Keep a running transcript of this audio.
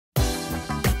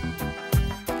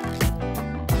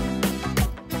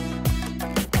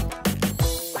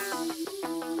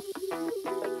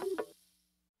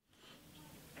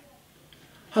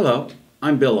Hello,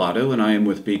 I'm Bill Otto and I am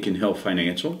with Beacon Hill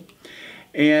Financial.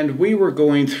 And we were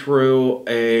going through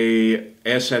a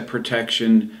asset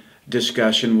protection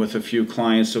discussion with a few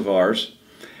clients of ours.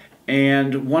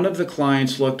 And one of the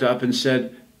clients looked up and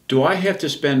said, "Do I have to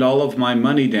spend all of my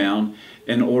money down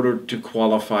in order to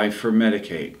qualify for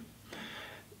Medicaid?"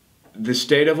 The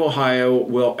state of Ohio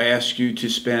will ask you to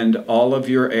spend all of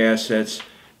your assets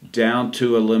down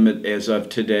to a limit as of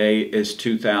today is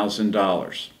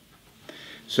 $2,000.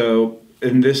 So,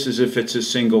 and this is if it's a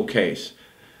single case.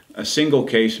 A single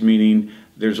case meaning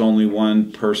there's only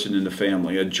one person in the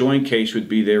family. A joint case would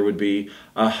be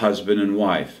a husband and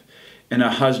wife. In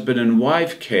a husband and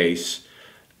wife case,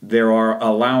 there are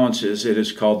allowances. It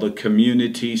is called the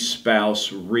Community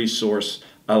Spouse Resource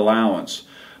Allowance,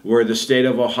 where the state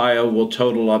of Ohio will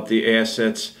total up the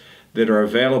assets that are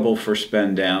available for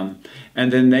spend down,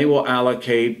 and then they will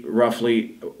allocate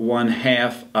roughly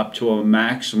 1/2 up to a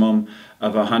maximum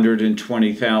of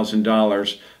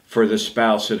 $120,000 for the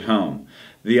spouse at home.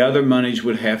 The other monies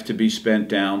would have to be spent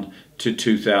down to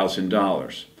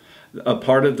 $2,000. A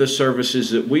part of the services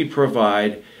that we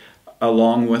provide,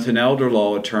 along with an elder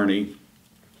law attorney,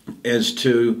 is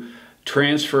to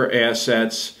transfer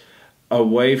assets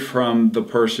away from the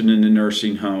person in the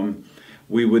nursing home.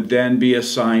 We would then be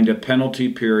assigned a penalty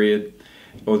period,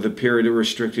 or the period of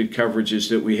restricted coverages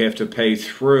that we have to pay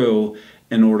through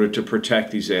in order to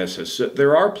protect these assets. So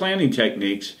there are planning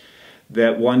techniques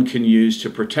that one can use to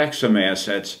protect some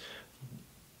assets,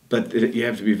 but you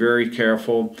have to be very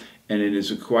careful, and it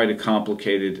is quite a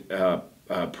complicated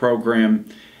program,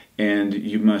 and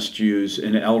you must use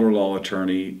an elder law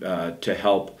attorney to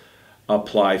help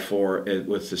apply for it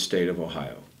with the state of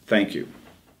Ohio. Thank you.